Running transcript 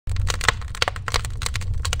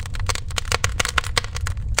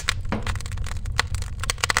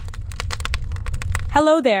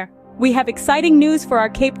Hello there. We have exciting news for our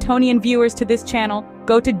Cape Townian viewers to this channel.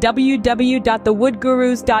 Go to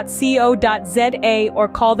www.thewoodgurus.co.za or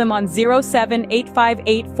call them on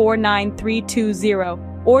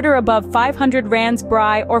 07-858-49320. Order above 500 rands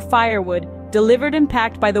braai or firewood, delivered and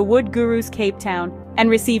packed by the Wood Gurus Cape Town, and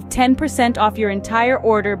receive 10% off your entire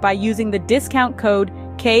order by using the discount code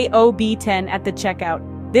KOB10 at the checkout.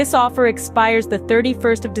 This offer expires the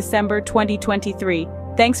 31st of December 2023.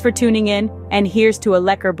 Thanks for tuning in, and here's to a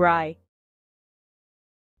lekker braai.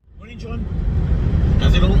 Morning, John.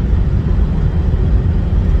 How's it all?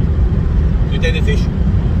 Good day to fish?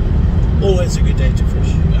 Always a good day to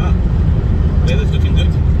fish. Yeah. Weather's looking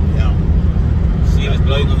good. Yeah. Sea is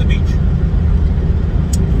blowing on the beach.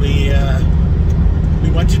 We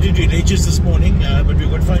wanted to do ledges this morning, but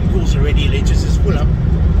we've got phone calls already. Ledges is full up.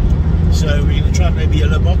 So we're going to try maybe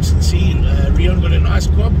yellow box and see. Rion got a nice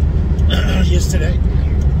quab yesterday.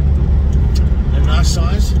 A nice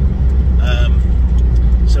size.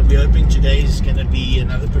 So we're hoping today is going to be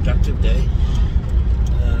another productive day.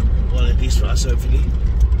 Well, at least for us, hopefully.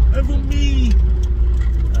 Over me!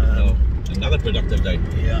 Another productive day.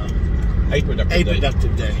 Yeah. A productive day.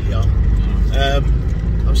 Productive day, yeah.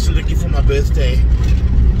 I'm still looking for my birthday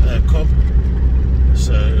cob.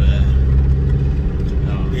 So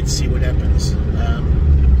let's see what happens.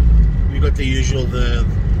 We got the usual, the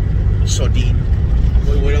sardine.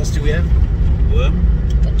 What else do we have? Worm.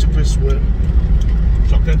 Octopus, worm.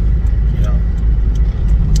 Chocolate. Yeah.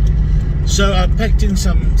 So I packed in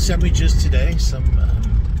some sandwiches today, some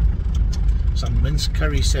minced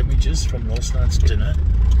curry sandwiches from last night's dinner,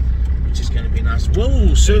 which is going to be nice.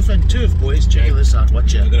 Whoa, surf and turf, boys. Check this out.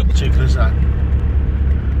 Watch it. Check this out.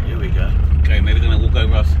 Here we go. Okay, maybe they're going to walk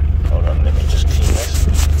over us. Hold on, let me just clean this.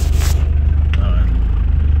 Alright.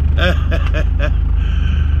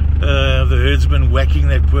 The herdsman whacking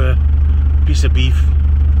that poor piece of beef.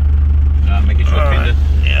 Making sure it's tender.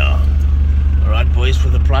 Yeah. Alright, boys, for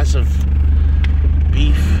the price of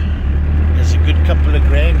beef, there's a good couple of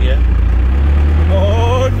grand here.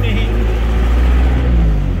 Morning.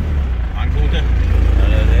 Unquarter.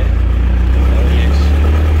 Hello there. Oh, yes.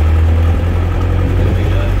 There we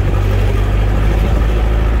go.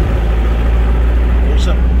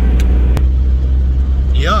 Awesome.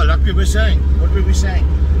 Yeah, like we were saying. What were we saying?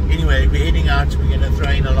 Anyway, we're heading out. We're going to throw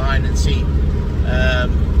in a line and see.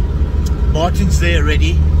 Martin's there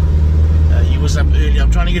already. He was up early. I'm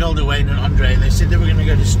trying to get hold of Wayne and Andre. They said they were going to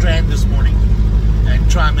go to Strand this morning and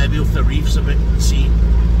try maybe off the reefs a bit and see.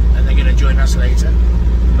 And they're going to join us later.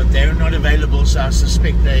 But they're not available, so I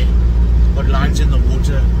suspect they got lines in the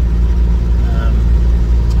water.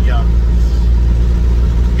 Yeah.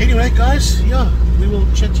 Anyway, guys, yeah, we will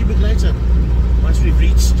chat to you a bit later once we've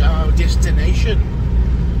reached our destination.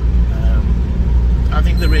 I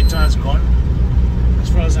think the red tire's gone, as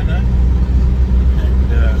far as I know.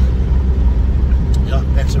 And yeah,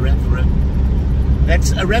 that's a wrap for it.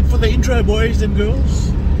 That's a wrap for the intro, boys and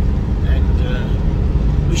girls.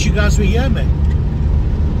 And wish you guys were here, man.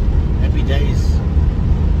 Happy days.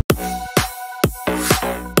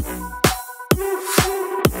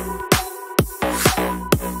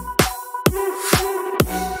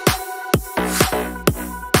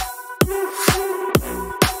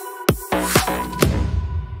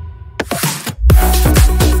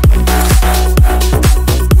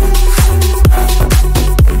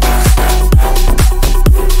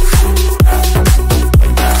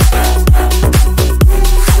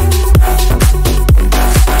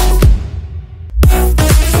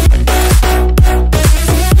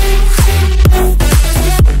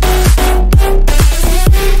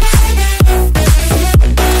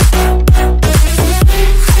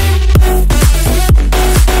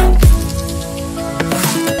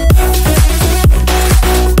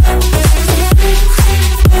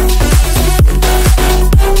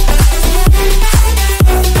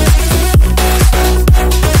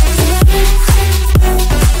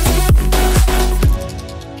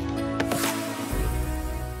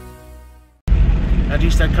 At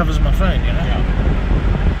least that covers my phone, you know. Yeah.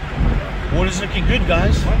 Water's looking good,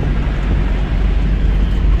 guys.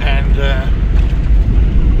 And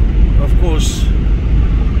of course,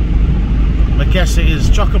 Macassar is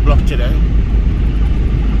chock-a-block today.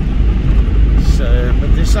 So,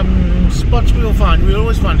 but there's some spots we'll find. We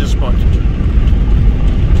always find a spot.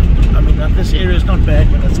 I mean, this area is not bad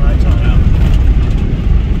when it's night time.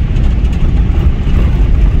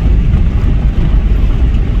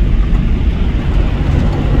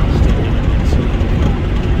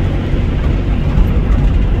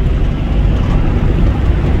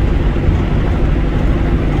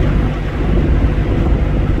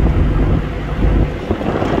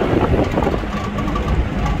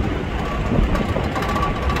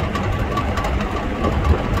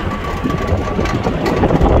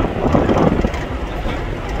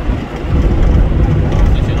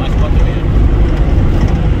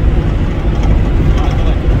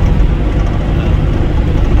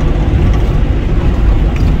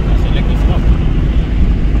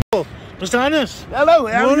 Mr. Hannes. Hello,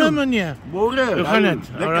 how are Morgen, you? meneer. Morgen. Hoe gaan het?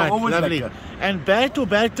 Lekker, Alright, always lovely. lekker. And Bert or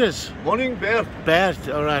Bertus? Morning, Bert. Bert,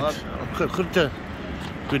 alright.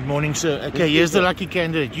 Good morning, sir. Okay, here's the lucky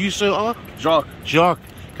candidate. You, sir, are? Jacques. Jacques.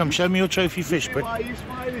 Come show me your trophy fish, but Why are you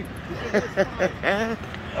smiling? I've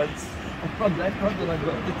got that one that I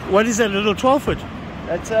got. what is that little 12-foot?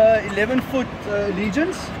 That's 11-foot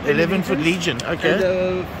legions. 11-foot legion,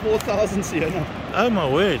 okay. And 4,000 Sienna. Oh my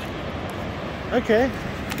word. Okay.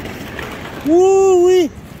 Woo-wee.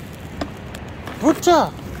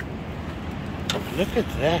 Butter. Look at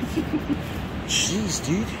that. Jeez,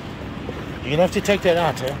 dude. You're gonna have to take that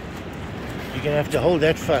out, huh? You're gonna have to hold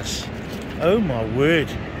that fuss. Oh my word.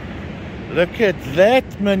 Look at that,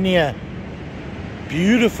 meneer.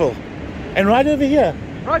 Beautiful. And right over here.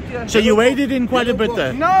 Right, yeah. So you waded in quite a bit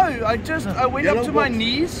though? No, I went up to my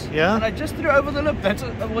knees. Yeah. And I just threw over the lip. That's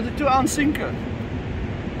was a 2-ounce sinker.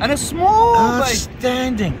 And a small bait.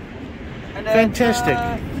 Outstanding. And Fantastic.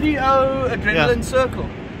 3-0 adrenaline circle.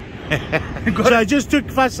 So I just took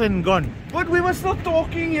fuss and gone. But we were still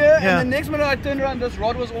talking here, Yeah. and the next minute I turned around, this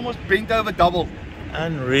rod was almost bent over double.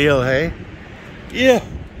 Unreal, hey? Yeah.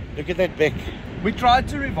 Look at that beck. We tried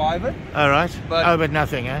to revive it. All right. But- but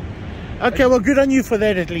nothing, eh? Okay, well, good on you for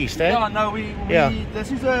that at least, eh? Yeah, no, Yeah.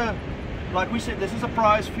 this is a, like we said, this is a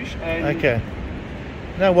prize fish, and Okay.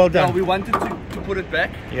 No, well yeah, done. we wanted to put it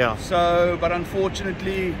back. Yeah. So, but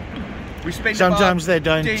unfortunately, we spent Sometimes about they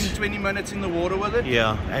don't. 10-20 minutes in the water with it.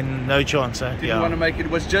 Yeah, and no chance, eh? Didn't want to make it.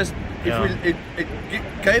 It was just, Yeah. it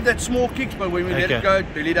gave that small kicks, but when we let Okay. it go,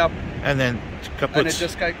 it bellied up, And then kaput. and it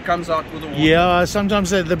just comes out with the water. Yeah,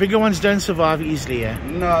 sometimes the bigger ones don't survive easily, eh?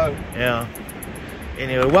 No. Yeah.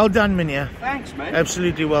 Anyway, well done, Minya. Thanks, man.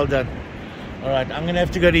 Absolutely well done. All right, I'm going to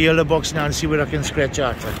have to go to Yellow Box now and see what I can scratch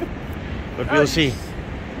out. Eh? But we'll see.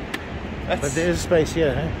 But there is space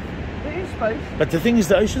here, eh? There is space. But the thing is,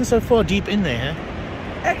 the ocean's so far deep in there,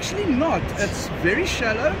 Actually not. It's very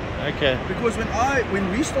shallow. eh? Okay. Because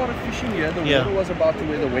when we started fishing here, the Yeah. water was about to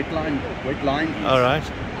where the wet line is. All right.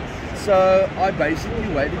 So I basically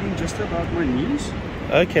waded in just about my knees.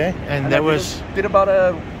 Okay. And that was... did about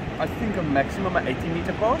I think a maximum of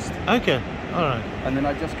 80-meter cast. Okay. All right. And then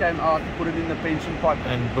I just came out, put it in the pension pipe.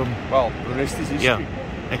 And boom. Well, the rest is history.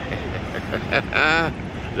 Yeah.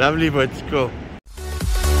 Lovely, but cool.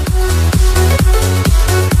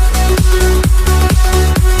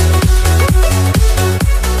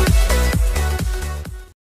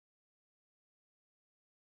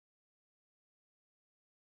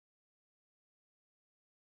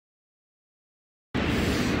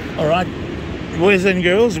 All right, boys and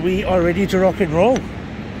girls, we are ready to rock and roll.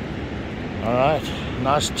 All right,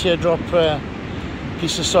 nice teardrop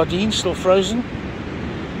piece of sardine, still frozen.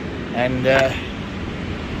 And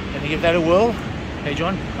gonna give that a whirl. Hey,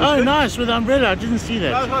 John. Oh, nice, with the umbrella. I didn't see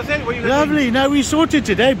that. Lovely. No, we sorted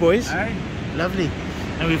today, boys. Hey. Lovely.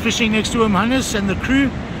 And we're fishing next to Hannes and the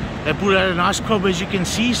crew. They pulled out a nice cob, as you can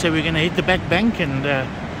see. So we're gonna hit the back bank and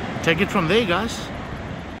take it from there, guys.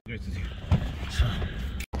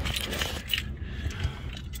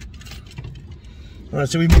 All right,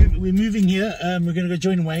 so we're moving here. We're going to go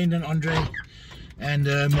join Wayne and Andre and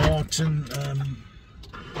Martin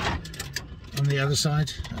on the other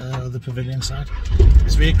side, the pavilion side.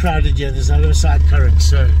 It's very crowded here. There's a lot of side currents,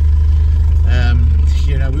 so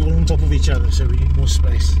you know, we're all on top of each other, so we need more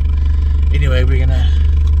space. Anyway, we're going to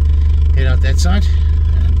head out that side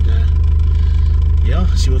and yeah,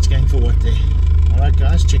 see what's going for what there. All right,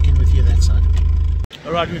 guys, check in with you that side.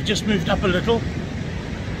 All right, we've just moved up a little.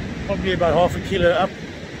 Probably about half a kilo up.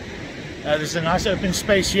 There's a nice open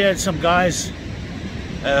space here. Some guys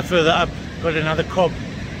further up got another cob,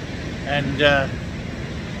 and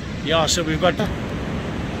yeah, so we've got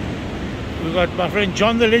my friend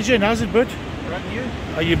John the Legend. How's it, bud? Right, you?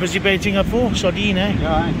 Are you busy baiting up for sardine, eh?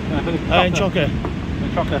 Yeah, And chocker.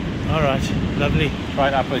 chocolate. All right, lovely. Try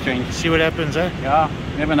it out for a change. See what happens, eh? Yeah,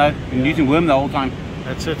 never know. Been using worm the whole time.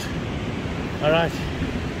 That's it. All right,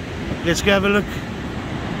 let's go have a look.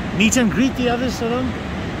 Meet and greet the others along.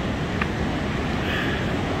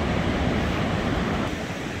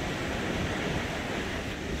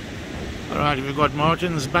 Alright, we've got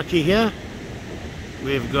Martin's Bucky here.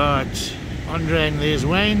 We've got Andre and there's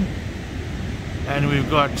Wayne. And we've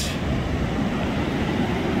got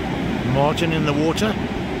Martin in the water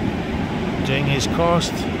doing his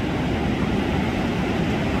cast.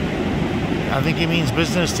 I think he means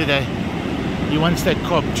business today. He wants that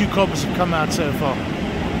cob. 2 cobs have come out so far,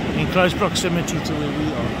 in close proximity to where we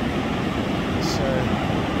are. So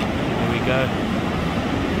there we go.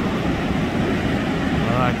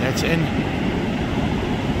 Alright, that's in.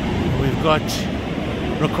 We've got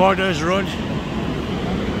Ricardo's rod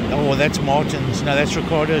Oh, that's Martin's. No, that's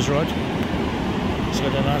Ricardo's rod. It's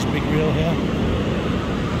got a nice big reel here.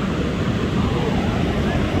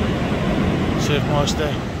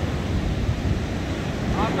 Surfmaster.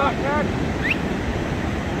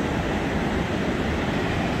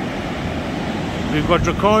 We've got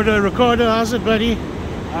Ricardo. Ricardo, how's it, buddy?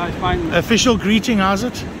 It's fine. Official greeting, how's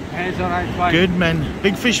it? It's alright, fine. Good, man.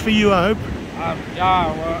 Big fish for you, I hope.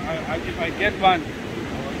 Yeah, well, if I get one,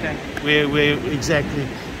 okay. We're exactly.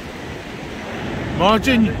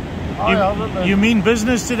 Martin, you mean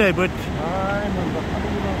business today, but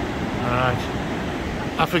alright.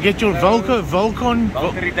 I forget your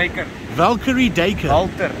Valkyrie Daker. Valkyrie Daker.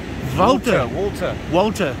 Walter.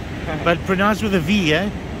 But pronounced with a V, eh?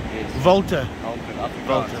 Yes. Walter.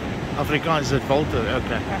 Walter. Afrikaans is it Walter,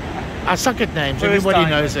 okay. I suck at names, First everybody time.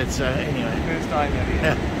 knows it, so anyway. First time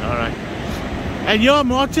here. Alright. And yeah,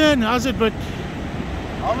 Martin, how's it, but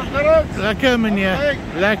lekker, meneer.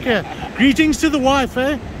 Lekker. Greetings to the wife,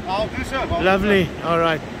 eh? I'll do so. Lovely.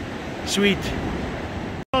 Alright. Sweet.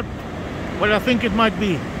 What I think it might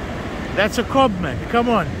be. That's a cob, man. Come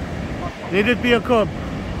on. Let it be a cob.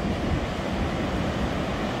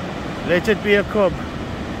 Let it be a cob.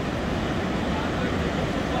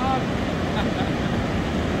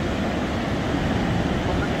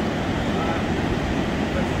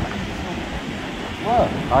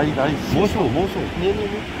 Mossel.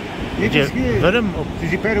 Did you wurm op? Dis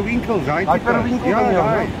die periwinkels, hy. Die periwinkel ja, dan,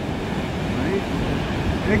 ja. ja.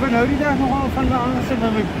 En ek ben nou die dag nogal van die aanse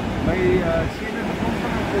met my seun in die grond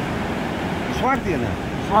van het swart ene.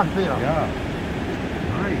 Zwart weer. Ja.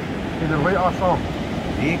 In de rooi asfalt.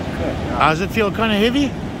 Lekker. Does it feel kind of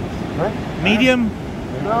heavy? Huh? Medium?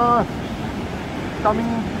 No, coming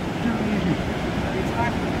too easy.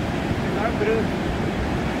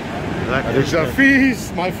 Like It's a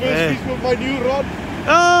fish. My first Yeah. fish with my new rod.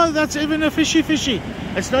 Oh, that's even a fishy.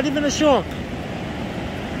 It's not even a shark.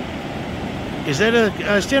 Is that a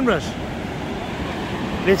steenbras?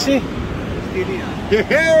 Let's see.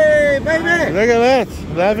 Hey, baby. Look at that.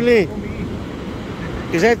 Lovely.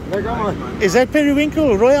 Is that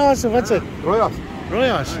periwinkle? Royas or what's it? Royas.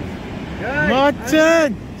 Royas.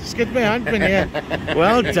 Martin! Skip my hand, meneer.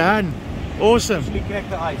 Well done. Awesome. Crack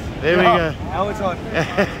the ice. There we go. Now it's on.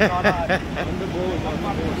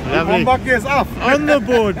 Lovely. Bakje is af. On the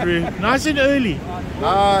board, bro. Nice and early.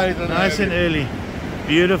 Nice and early.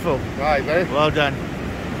 Beautiful. Right, eh? Well done.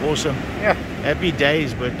 Awesome. Yeah. Happy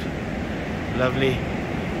days, but lovely.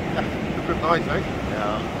 Look at nice, eh?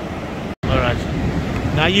 Yeah. All right.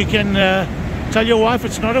 Now you can tell your wife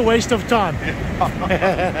it's not a waste of time.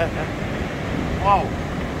 Wow.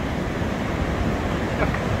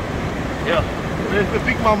 Yeah. There's the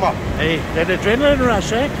big mama. Hey, that adrenaline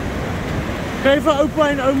rush, eh? Kry vir oupa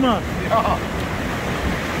en ouma. Ja.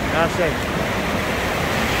 Ja, sê.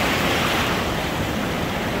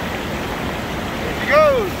 There she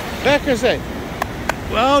goes. Lekker sê.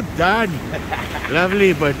 Well done.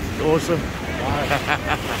 Lovely, but awesome.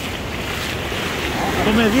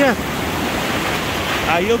 Kom maar weer.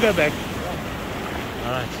 You'll go back.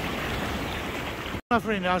 All right. My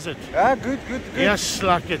friend, how's it? Yeah, good. Yes,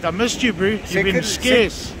 like it. I missed you, bro. You've been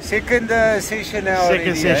scarce. Second session now.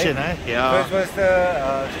 Second session, eh? Yeah. First was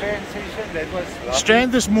the strand session. That was lovely.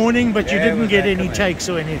 Strand this morning, but you Yeah, it didn't was get lekker, any man. takes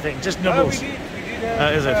or anything, just No, we nibbles.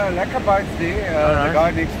 did Is it? lekker bites there. Alright. The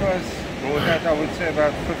guy next to us brought out, I would say,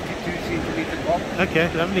 about 52 centimeter pop. Okay,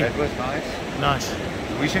 lovely. That was nice. Nice.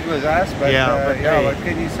 Wish it was us, but Yeah, but yeah, hey. what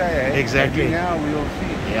can you say? Eh? Exactly. Maybe now we will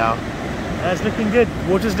see. Yeah. That's looking good.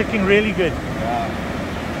 Water's looking really good. Yeah.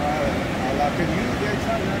 Can you get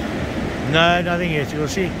some? No, nothing yet. You'll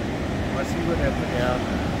see. Let's see what happens. Yeah.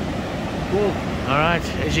 Cool. All right.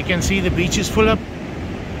 As you can see, the beach is full up.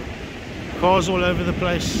 Cars all over the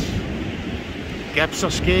place. Gaps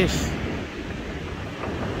are scarce.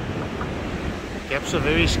 Gaps are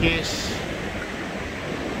very scarce.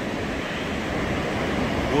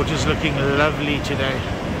 Water's looking lovely today.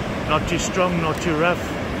 Not too strong, not too rough.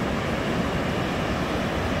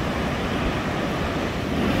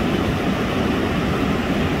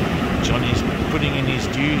 Johnny's putting in his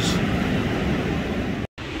dues.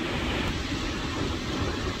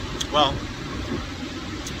 Well,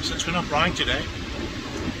 since we're not frying today,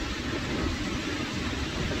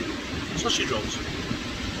 sausage rolls.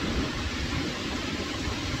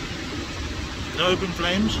 No open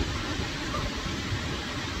flames.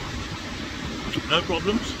 No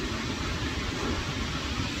problems.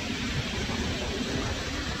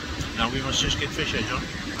 Now we must just get fish, eh, John?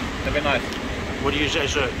 That'd be nice. What do you say,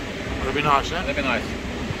 sir? That'd be nice, eh? That'd be nice.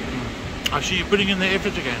 I see you putting in the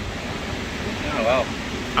effort again. Yeah, well,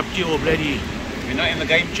 Up to your bloody we're not in the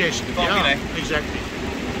game chest. Can't Yeah, be, exactly.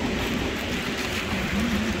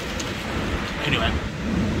 Anyway,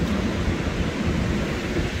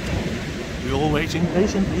 we're all waiting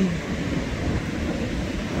patiently.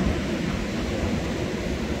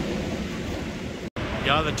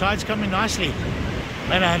 Yeah, the tide's coming nicely.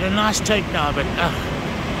 Man, I had a nice take now, but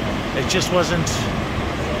it just wasn't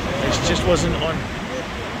on.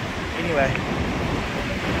 Anyway,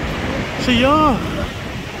 so yeah,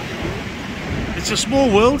 it's a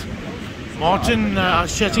small world. Martin, I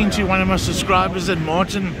was chatting to one of my subscribers, and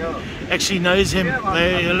Martin actually knows him.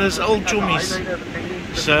 They're his old chummies,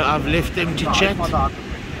 so I've left them to chat.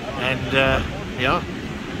 And yeah,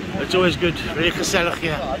 it's always good. Very gezellig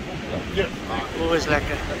here. Always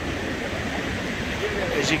lekker.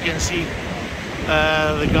 As you can see,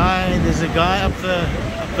 there's a guy up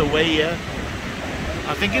the way here.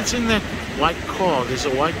 I think it's in that white car. There's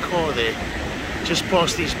a white car there, just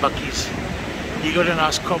past these buckies. He got a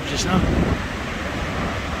nice cob just now.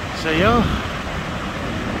 So yeah,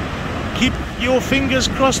 keep your fingers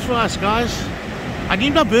crossed for us, guys. I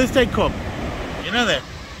need my birthday cob. You know that?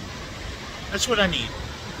 That's what I need.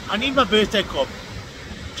 I need my birthday cob.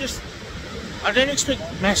 Just, I don't expect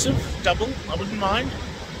massive, double, I wouldn't mind,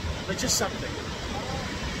 but just something.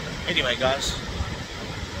 Anyway, guys,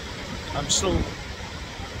 I'm still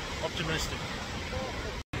optimistic.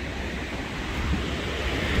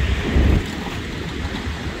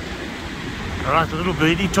 Alright, the little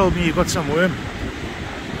birdie told me you got some worm.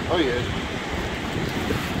 Oh yeah.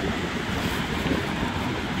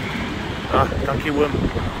 Ah, dankie worm.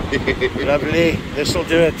 Lovely, this'll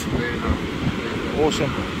do it.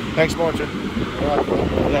 Awesome. Thanks, Martin.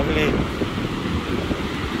 Lovely.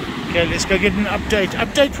 Okay, let's go get an update.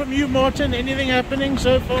 Update from you, Martin. Anything happening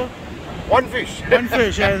so far? One fish. One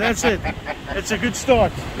fish, yeah, that's it. It's a good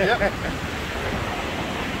start. Yep.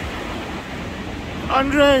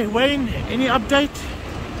 Andre, Wayne, any update?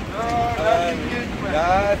 Nothing good,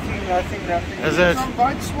 man. Nothing. Is it? Some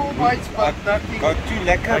bites, small bites, but nothing. Got two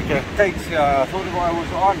lekker Okay. big takes. I thought I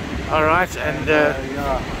was on. Alright, and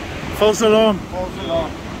Yeah. false alarm. Falls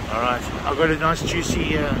along. Alright, I've got a nice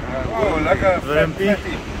juicy Oh, lekker Wimpy.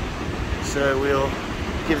 fatty. so we'll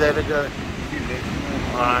give that a go.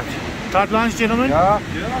 Alright. Tight lines, gentlemen? Yeah.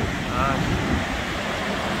 Alright.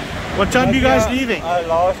 What time are you guys leaving?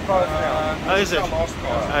 Last cast now. Oh, is it? Last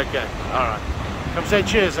cast. Okay, alright. Come say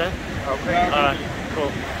cheers, eh? Okay. Alright,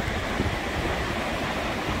 cool.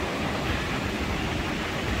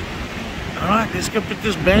 Alright, let's go put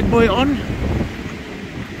this bad boy on.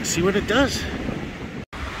 See what it does.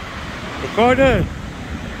 Ricardo,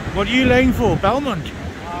 what are you laying for? Belmont?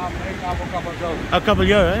 A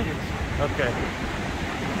Kabeljou, eh? Okay.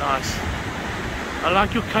 Nice. I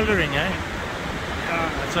like your colouring, eh?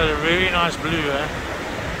 It's a really nice blue, eh?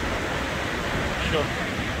 Sure.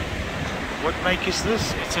 What make is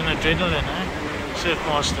this? It's an adrenaline, eh?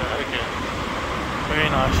 Surfmaster, okay. Very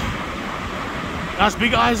nice. Nice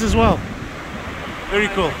big eyes as well. Very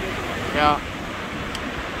cool. Yeah.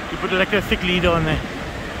 You put like a thick leader on there.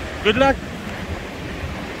 Good luck.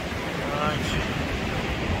 Right.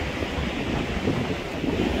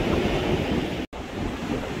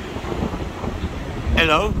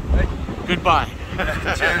 Hello. Hey. Goodbye.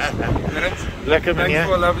 Cheers. Lekker, man, Thanks yeah.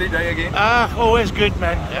 for a lovely day again. Always good,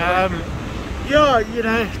 man. Yeah, you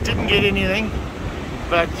know, didn't get anything,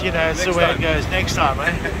 but you know, it's the way it goes. Next time,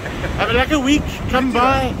 eh? Have like a week. Come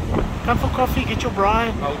by, come for coffee, get your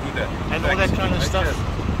braai, I'll do that. and all that kind of stuff.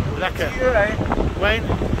 Lekker. See you, eh? Wayne,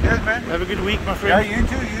 Yes, man. have a good week, my Yeah, friend. you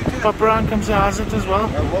too. Pop around, come say how's it as well.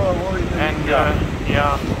 And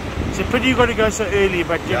yeah, it's a pity you got to go so early,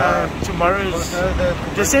 but you know, tomorrow's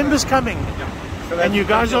December's coming, and you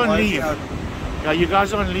guys are on leave. Yeah, you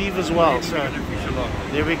guys are on leave as well, so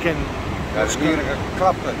there we can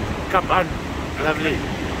cup on. Lovely.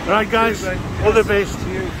 All right, guys, all the best.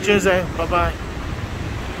 Cheers, eh? Bye bye.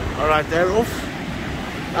 All right, they're off.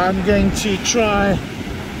 I'm going to try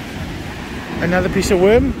another piece of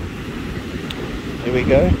worm. There we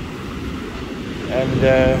go.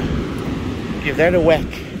 And give that a whack.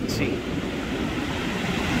 Let's see.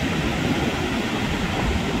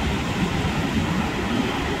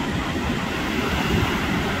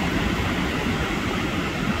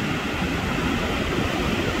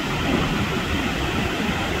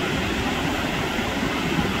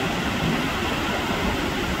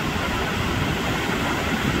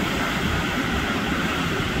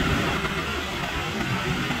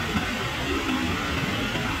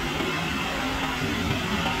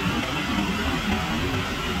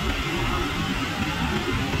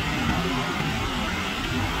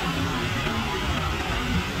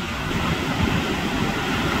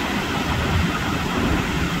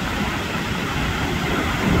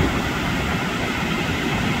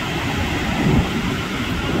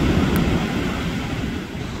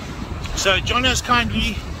 So John has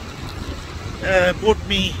kindly bought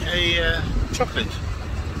me a chocolate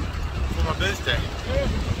for my birthday.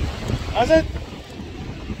 How's it?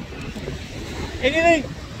 Anything?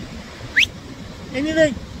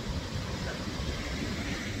 Anything?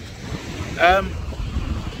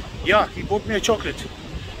 Yeah, he bought me a chocolate.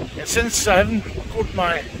 And since I haven't caught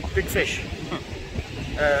my big fish,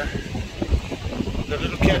 the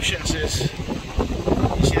little caption says,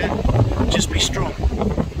 you see that? Just be strong.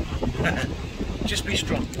 Just be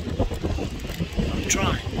strong. I'm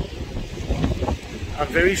trying. I'm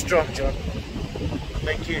very strong, John.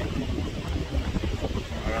 Thank you.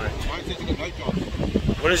 Alright.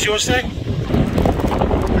 What does yours say?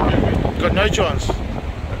 Got no chance.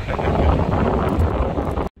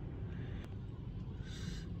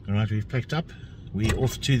 Alright, we've picked up. We're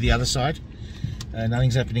off to the other side.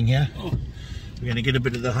 Nothing's happening here. We're going to get a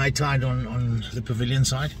bit of the high tide on the pavilion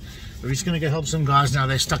side. We're just going to go help some guys now.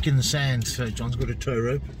 They're stuck in the sand. So John's got a tow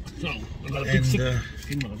rope. I've got a big thick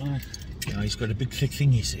thing, I don't know. Yeah, he's got a big thick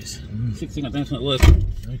thing, he says. Thick thing, I don't know if it works.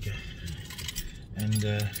 Okay. And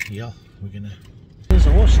yeah, we're going to... There's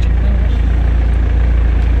a horse.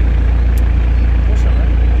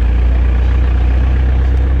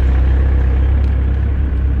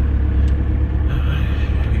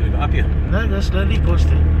 Up here. No, go slowly,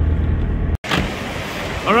 posted.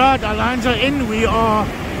 Alright, our lines are in. We are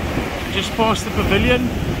just past the pavilion.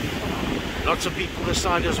 Lots of people this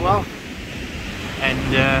side as well.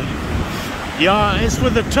 And yeah, as for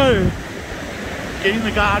the tow, getting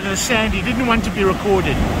the guy out of the sand, he didn't want to be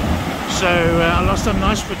recorded. So I lost some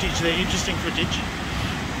nice footage there, interesting footage.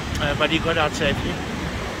 But he got out safely.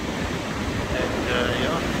 And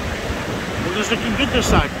yeah, it was looking good this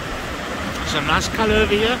side. Some nice colour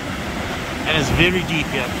over here, and it's very deep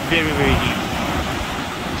here, very deep.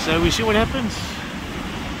 So we see what happens.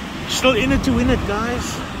 Still in it to win it,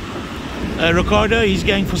 guys. Ricardo, he's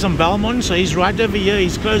going for some Balmond, so he's right over here,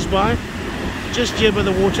 he's close by, just here by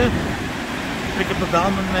the water. Pick up a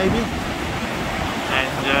Balmond maybe,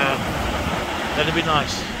 and that'll be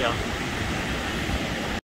nice. Yeah.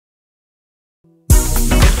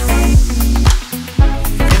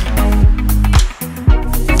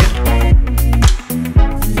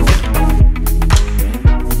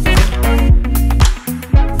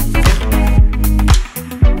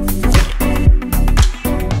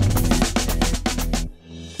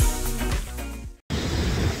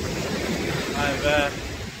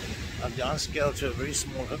 I've downscaled to a very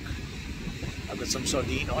small hook. I've got some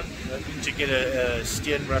sardine on, hoping to get a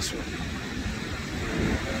stern Russell,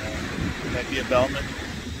 maybe a Bellman.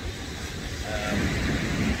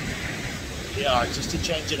 Yeah, just to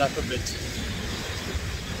change it up a bit.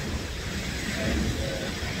 And,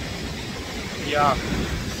 yeah,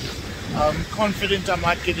 I'm confident I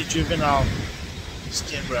might get a juvenile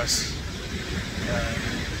stern Russ,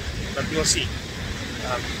 but we'll see.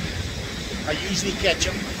 I usually catch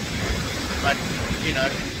them, but you know,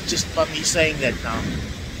 just by me saying that now,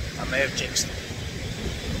 I may have jinxed it.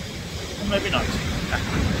 Or maybe not.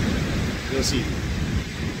 We'll see.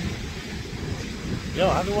 Yeah,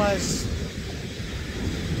 otherwise,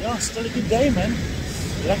 yeah, still a good day, man.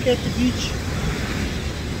 Lucky at the beach.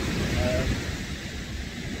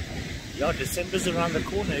 Yeah, December's around the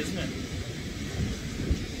corner, isn't it?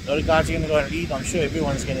 A lot of guys are going to go and leave. I'm sure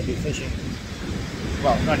everyone's going to be fishing.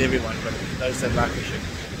 Well, not everyone, but those that like fishing.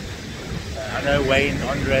 I know Wayne,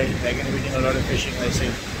 Andre, they're going to be doing a lot of fishing, they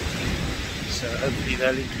said. So hopefully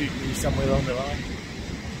they'll include me somewhere along the line.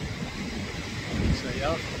 So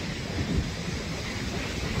yeah.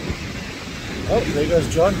 Oh, there goes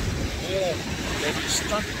John. Yeah, there's the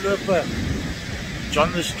stunt looper.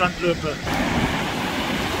 John the stunt looper.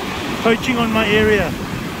 Poaching on my area.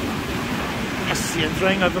 Yes, and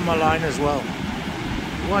throwing over my line as well.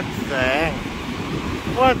 What the hang?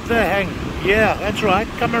 What the hang? Yeah, that's right.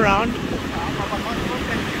 Come around.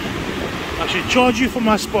 I should charge you for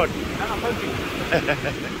my spot.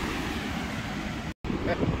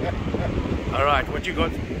 Alright, what you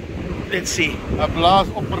got? Let's see. A blaas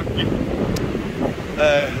oppertjie.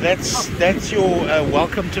 That's your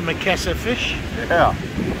welcome to Macassar fish. Yeah.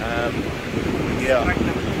 Yeah.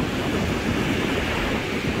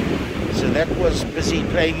 So that was busy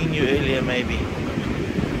plaguing you earlier, maybe.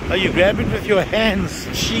 Oh, you grab it with your hands.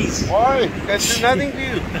 Jeez. Why? That's nothing to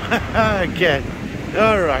you. Okay.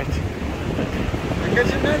 Alright.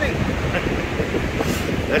 That's nothing.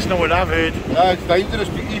 That's not what I've heard. No, it's dangerous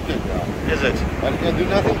to eat it. Yeah. Is it? I can do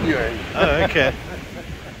nothing to you. Eh? Oh, okay.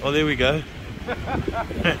 Well, there we go.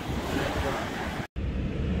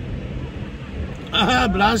 Ah,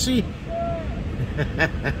 Blassie.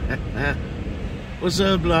 What's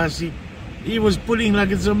up, Blassie? He was pulling like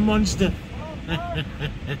it's a monster.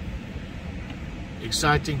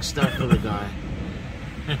 Exciting stuff for the guy.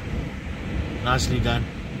 Nicely done.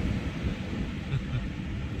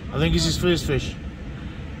 I think it's his first fish.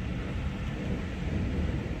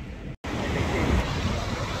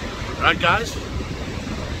 Right guys,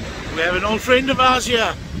 we have an old friend of ours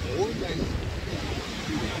here.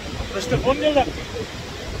 Mr. Wunderlich.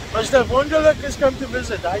 Mr. Wunderlich has come to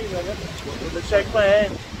visit. How you doing? Let's shake my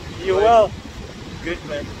hand. You well? Good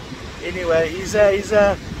man. Anyway, he's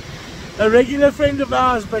a regular friend of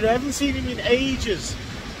ours, but I haven't seen him in ages.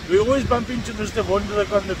 We always bump into Mr.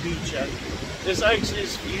 Wunderlich on the beach. He's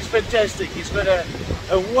fantastic. He's got a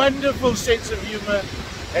wonderful sense of humor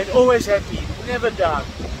and always happy, never down.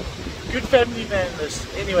 Good family man this.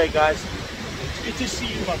 Anyway guys, it's good to see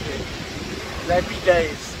you my friend. Happy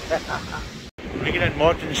days. Looking at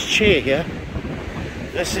Martin's chair here.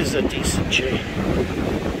 This is a decent chair.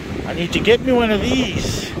 I need to get me one of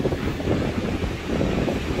these.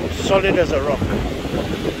 Solid as a rock.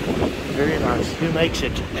 Very nice. Who makes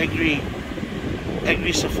it? Agri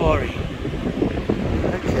Safari.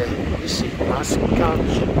 Okay, you see, nice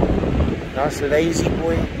couch. Nice lazy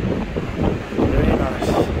boy. Very nice.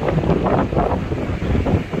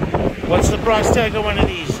 What's the price tag of one of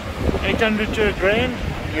these? 800 to $1,000?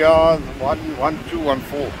 Yeah,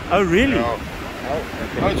 1,214. Oh really? Yeah. Oh,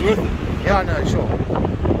 okay. Oh, it's worth it. Yeah, no, sure.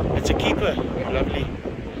 It's a keeper. Lovely.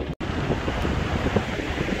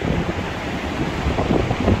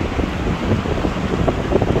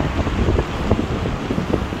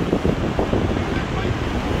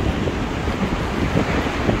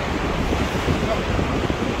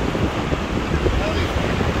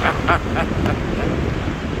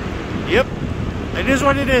 Yep, it is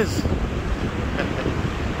what it is.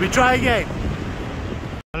 We try again.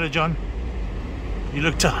 Hello John, you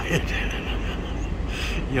look tired.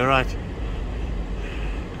 You're right.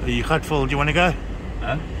 Are you full? Do you want to go?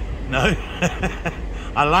 Huh? No?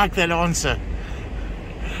 I like that answer.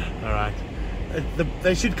 Alright.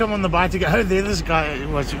 They should come on the bite again. Oh, there this guy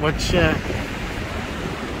was. Watch. Alright,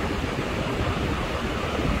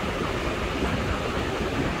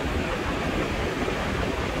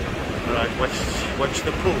 watch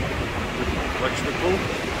the pool. Watch the pool.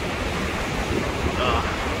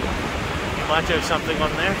 You might have something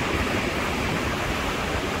on there.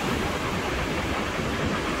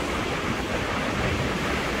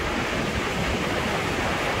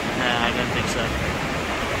 Nah, I don't think so.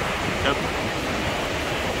 Nope.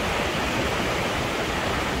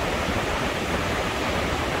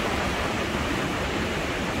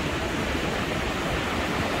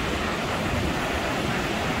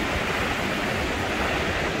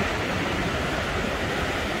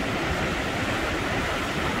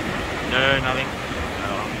 No, nothing.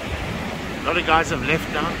 No. A lot of guys have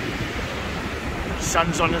left now. The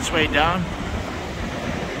sun's on its way down.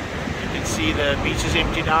 You can see the beach is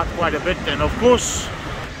emptied out quite a bit, and of course,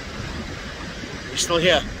 we're still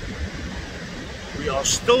here. We are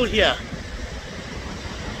still here.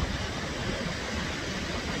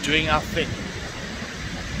 Doing our thing.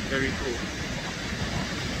 Very cool.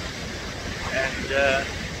 And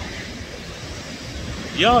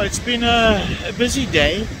yeah, it's been a busy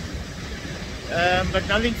day. But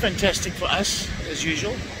nothing fantastic for us, as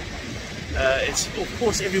usual. It's of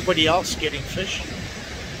course everybody else getting fish,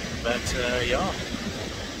 but yeah,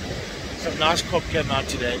 some nice cod came out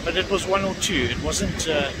today, but it was one or two. It wasn't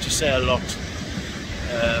to say a lot.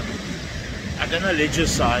 I don't know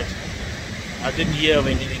Ledger's side. I didn't hear of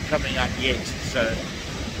anything coming out yet, so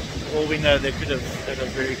all we know, they could have had a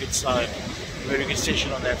very good side, very good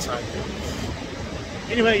session on that side.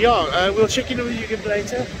 Anyway, yeah, we'll check in with you again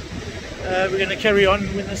later. We're going to carry on.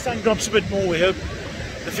 When the sun drops a bit more, we hope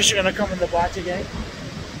the fish are going to come on the bite again.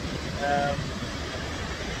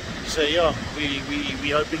 So yeah,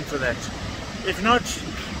 we're hoping for that. If not,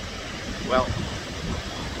 well,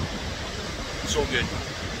 it's all good.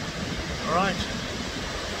 Alright,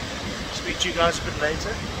 speak to you guys a bit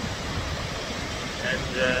later.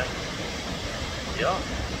 And yeah,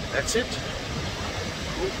 that's it.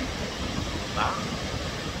 Cool. Bye.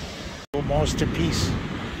 Your masterpiece.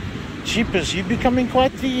 Jeepers, you're becoming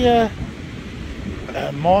quite the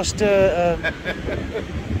master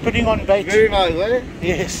putting on bait. Very nice, eh?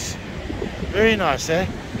 Yes. Very nice, eh?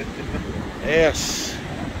 Yes.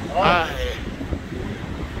 Aye.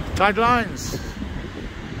 Tight lines.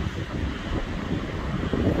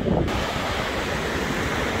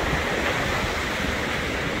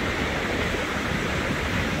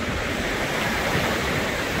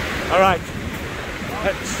 All right.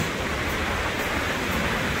 Let's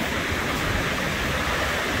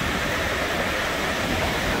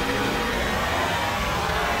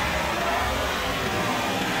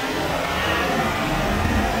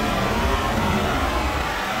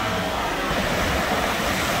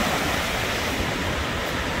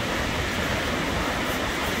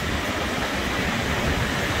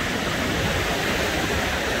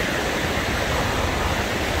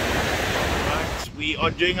are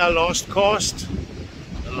doing our last cast.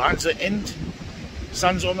 The lines are end.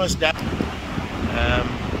 Sun's almost down.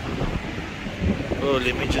 Oh,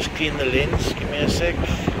 let me just clean the lens. Give me a sec.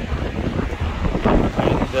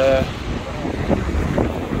 And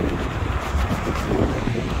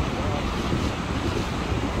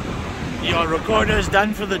yeah, Ricardo's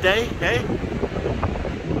done for the day, eh?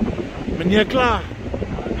 Meneer klaar.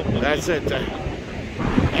 That's it.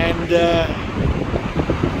 And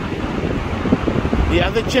the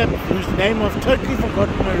other chap, whose name I've totally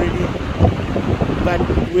forgotten already, but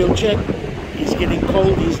we'll check. He's getting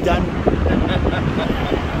cold, he's done.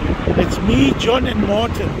 It's me, John and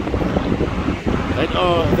Martin. And,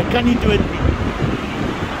 oh, they can't do it.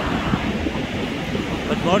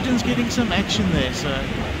 But Martin's getting some action there, so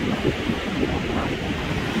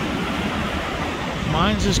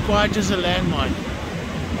mine's as quiet as a landmine.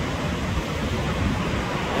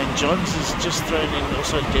 And John's is just thrown in,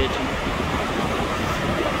 also dead.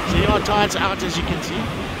 So yeah, tide's out, as you can see.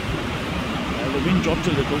 The wind dropped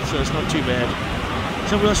a little, so it's not too bad.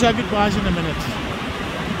 So we'll say goodbyes in a minute.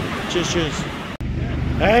 Cheers, cheers.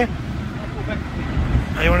 Hey?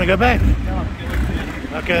 Oh, you want to go back?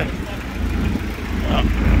 Okay. Oh.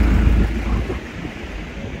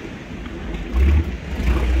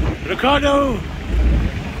 Ricardo!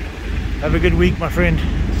 Have a good week, my friend.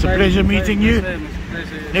 It's a pleasure meeting you.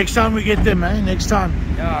 Next time we get them, eh? Next time.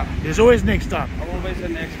 Yeah. There's always next time. Always the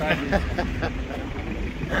next time.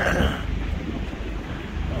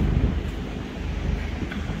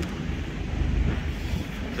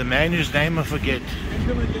 The man whose name I forget.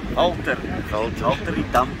 Walter die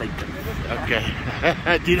damteken. Okay.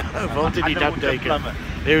 Walter die damteken.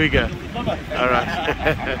 There we go. Alright.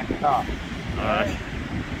 Alright.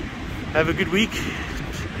 Have a good week.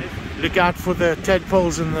 Look out for the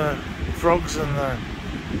tadpoles and the frogs and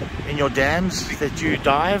in your dams that you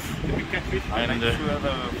dive. And, The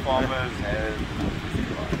farmers have...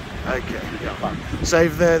 okay. Yeah. So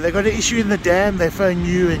if they got an issue in the dam, they phone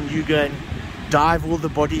you and you go and dive all the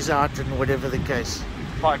bodies out and whatever the case.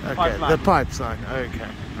 Okay, the pipeline. Okay.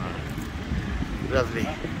 Right. Lovely.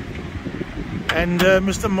 And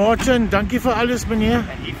Mr. Martin, dankie vir alles, meneer.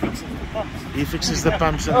 He fixes the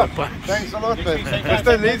pumps and the pipes. Thanks a lot, man.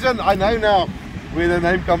 Mr. Legend, I know now where the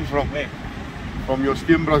name comes from. From your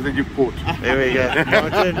steenbras that you caught. There we go.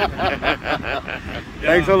 Martin.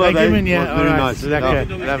 Thanks a lot, Thank you, meneer. Very Alright, nice. lekker.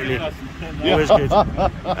 Lovely. Always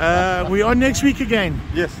good. We are next week again.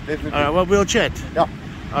 Yes, definitely. Alright, well, we'll chat. Yeah.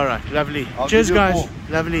 Alright, lovely. I'll Cheers, give you a guys. call.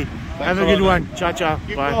 Lovely. Have a a good lot, one. Ciao, ciao.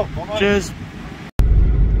 Keep Bye. well. Bye-bye. Cheers.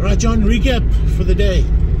 Right, John, recap for the day.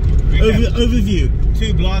 Overview.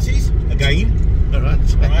 2 blassies again.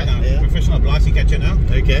 Alright. Alright, I'm a Yeah. professional blassie catcher now.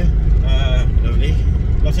 Okay. Lovely.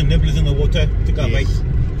 Lots of nibblers in the water. Took our Yes.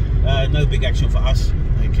 bait. No big action for us.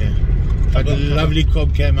 Okay. But a lovely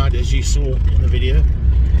cob came out, as you saw in the video.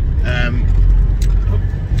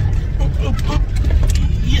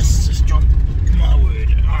 Yes, it's John. My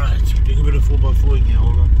word. Alright, doing a bit of 4x4 in here.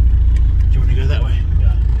 Hold on. Do you want to go that way?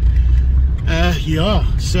 Yeah.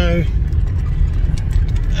 So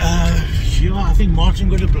yeah, I think Martin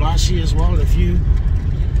got a blassie as well, a few,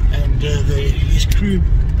 and his crew,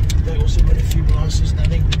 they also got a few blassies.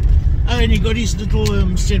 Nothing. Oh, and he got his little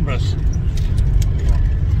steenbras.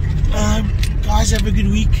 Guys, have a good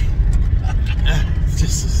week.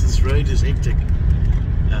 This road is hectic.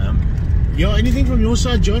 Yeah, anything from your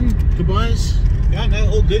side, John? Goodbyes. Yeah, no,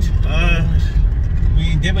 all good.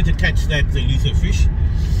 We endeavoured to catch that elusive fish,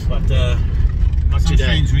 but for some today.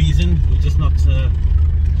 strange reason, we're just not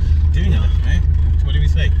doing it. Eh? What do we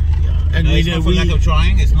say? Yeah. And It's not for lack of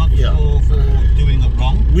trying. It's not Yeah. for doing it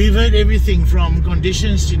wrong. We've heard everything from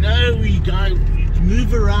conditions to we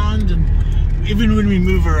move around, and even when we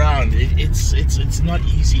move around, it's not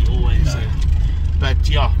easy always. No. But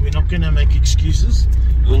yeah, we're not going to make excuses.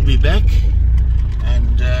 We'll be back,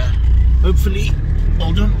 and hopefully,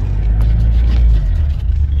 hold on.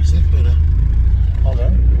 Is that better? Hold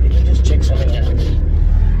on, let me just check something out.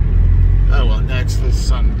 Oh well, no, it's the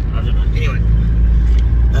sun. I don't know. Anyway,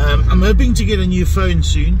 I'm hoping to get a new phone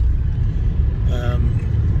soon.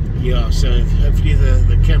 Yeah, so hopefully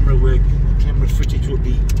the camera footage will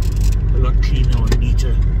be a lot cleaner and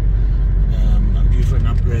neater. I'm due for an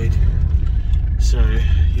upgrade. So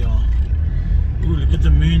yeah. Ooh, look at the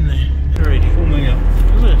moon there. Already. Full moon, yeah.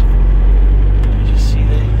 Is it? Can you just see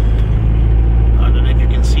that? I don't know if you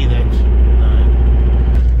can see that. No.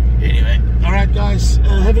 Anyway, alright guys,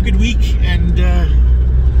 have a good week, and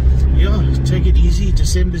yeah, take it easy.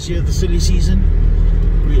 December's here, the silly season.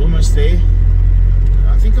 We're almost there.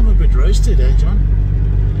 I think I'm a bit roasted, eh, John?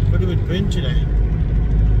 Got a bit burnt today.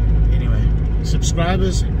 Anyway,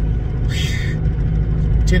 subscribers,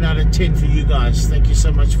 10 out of 10 for you guys. Thank you so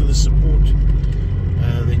much for the support,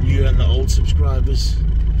 the new and the old subscribers.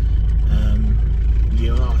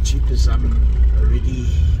 Yeah, cheapest, I'm already,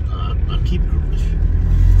 I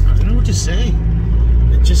don't know what to say.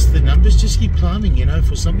 It just, the numbers just keep climbing, you know,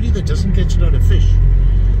 for somebody that doesn't catch a lot of fish.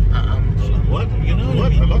 What? You know what? I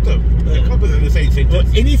mean? A lot of. I can't put it in the same sentence.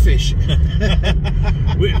 Well, any fish.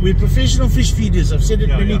 we're professional fish feeders. I've said it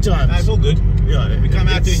many times. That's all good. Yeah, We come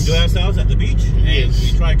out to enjoy ourselves at the beach, and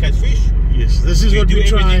Yes. we try and catch fish. Yes, this is what do we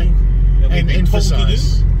try everything that we've and been told to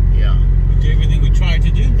emphasize. do. Yeah, We do everything we try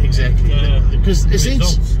to do. exactly. Because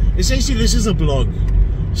results. essentially, this is a blog.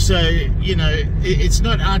 So, you know, it's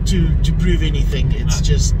not out to prove anything. It's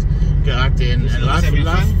just go out there and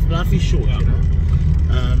life is short, Yeah. you know.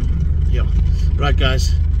 Yeah. Right,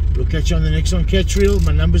 guys. We'll catch you on the next one. Catch reel.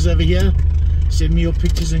 My number's over here. Send me your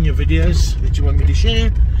pictures and your videos that you want me to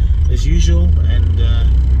share, as usual. And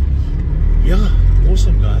yeah,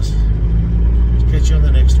 awesome, guys. Catch you on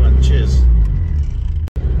the next one. Cheers.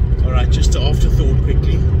 All right, just an afterthought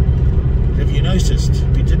quickly. Have you noticed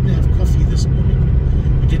we didn't have coffee this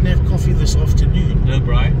morning? We didn't have coffee this afternoon. No,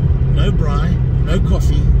 Brian. No braai, no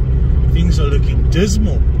coffee. Things are looking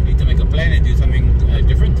dismal. Need to make a plan and do something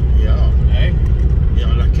different. Yeah, Hey,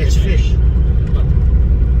 yeah, like catch fish.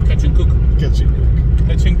 catch and cook. Catch and cook.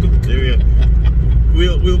 Catch and cook. There we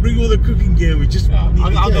go. We'll bring all the cooking gear. We just need the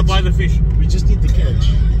I'll go catch. buy the fish. We just need the catch.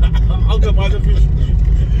 I'll go buy the fish.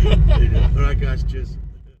 There you go. All right, guys. Cheers.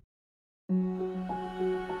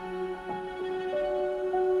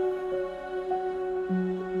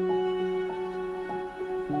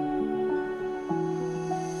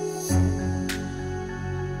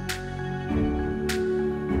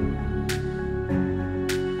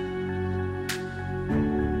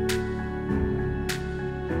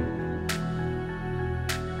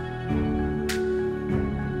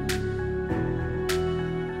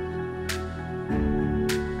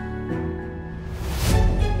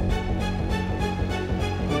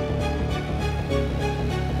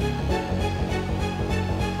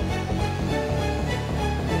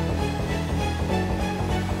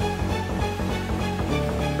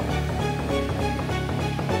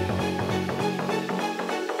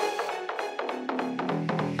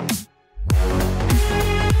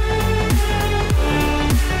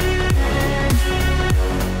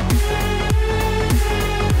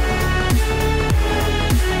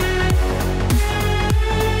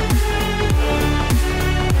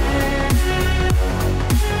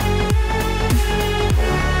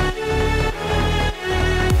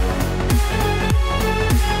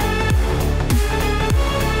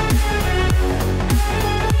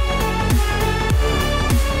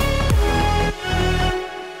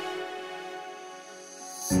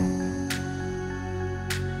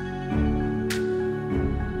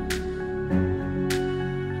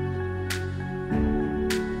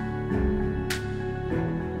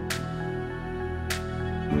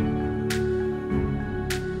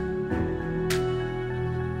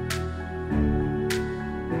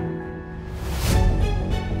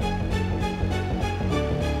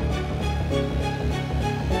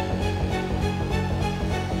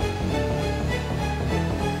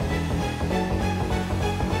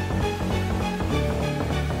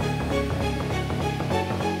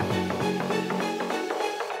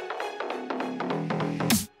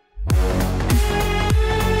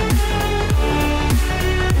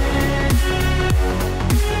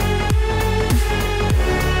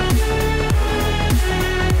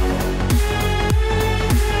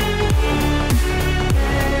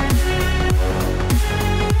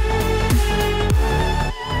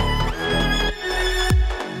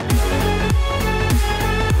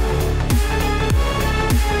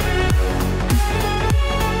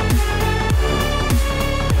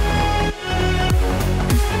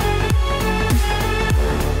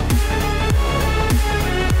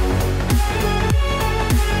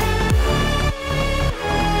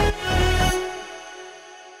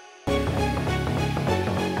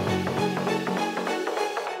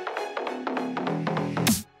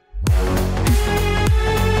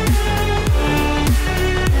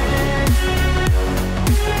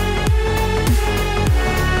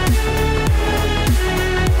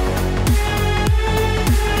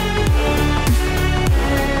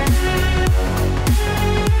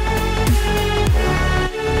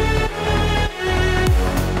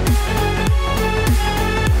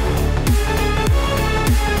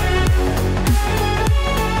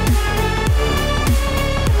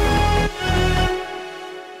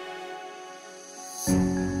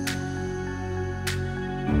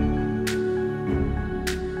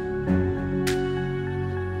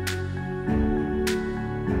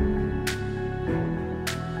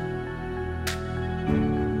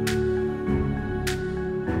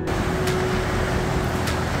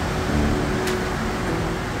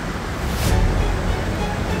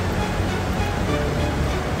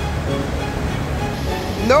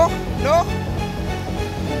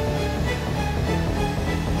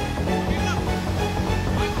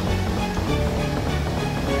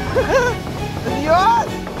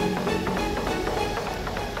 Dios!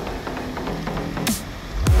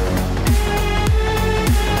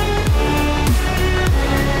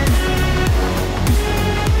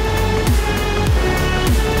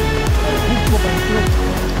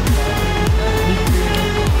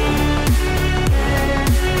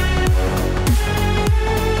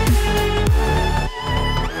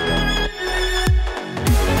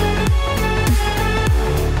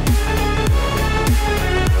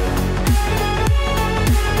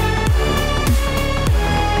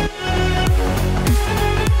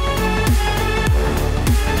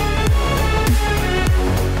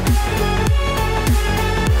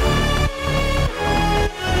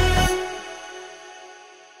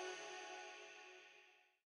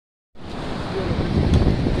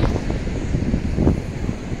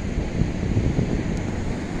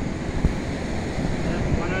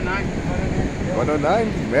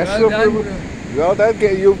 Massive. Well done.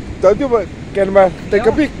 You don't you can take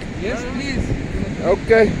a pic? Yes, please.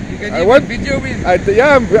 Okay. You can I give want a video with.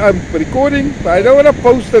 yeah, I'm recording, but I don't want to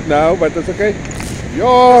post it now, but it's okay.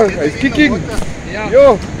 Yo, he's kicking. Yeah.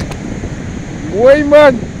 Yo, mooi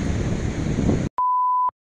man.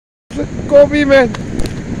 Kobe man.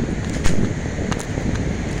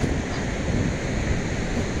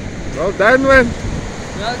 Well done, man.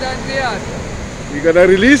 Well done, Diaz. You're gonna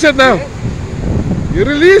release it now. You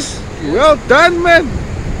release? Well done, man.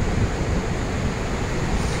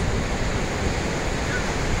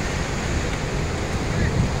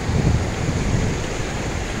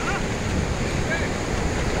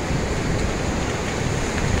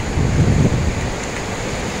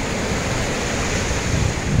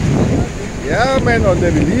 Yeah, man, on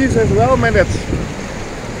the release as well, man. That's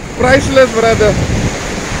priceless, brother.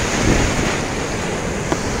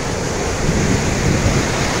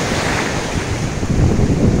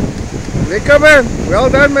 Lekker, man. Well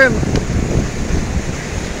done, man.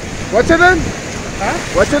 What's your name? Huh?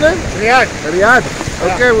 What's your name? Riyadh. Riyadh.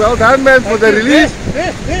 Okay, well done, man, for the release.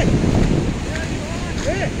 Hey, hey.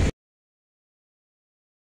 Hey.